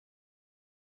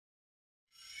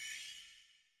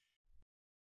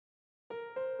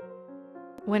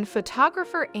When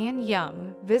photographer Anne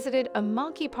Young visited a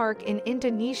monkey park in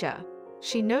Indonesia,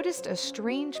 she noticed a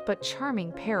strange but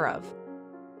charming pair of.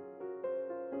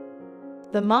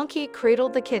 The monkey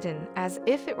cradled the kitten as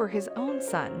if it were his own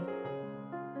son.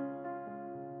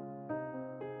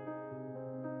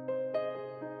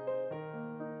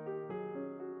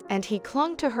 And he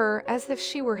clung to her as if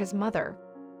she were his mother.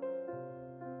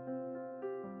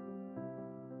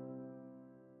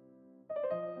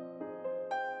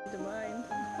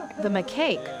 The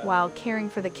macaque, while caring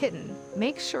for the kitten,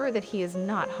 makes sure that he is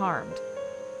not harmed.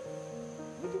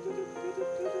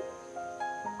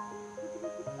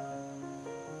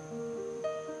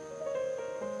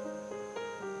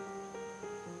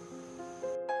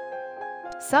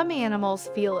 Some animals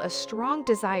feel a strong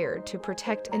desire to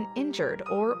protect an injured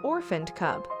or orphaned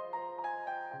cub.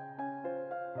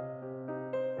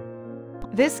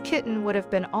 This kitten would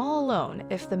have been all alone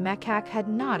if the macaque had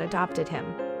not adopted him.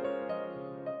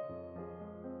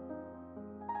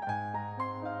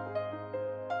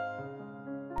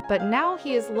 But now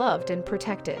he is loved and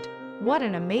protected. What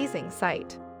an amazing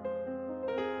sight!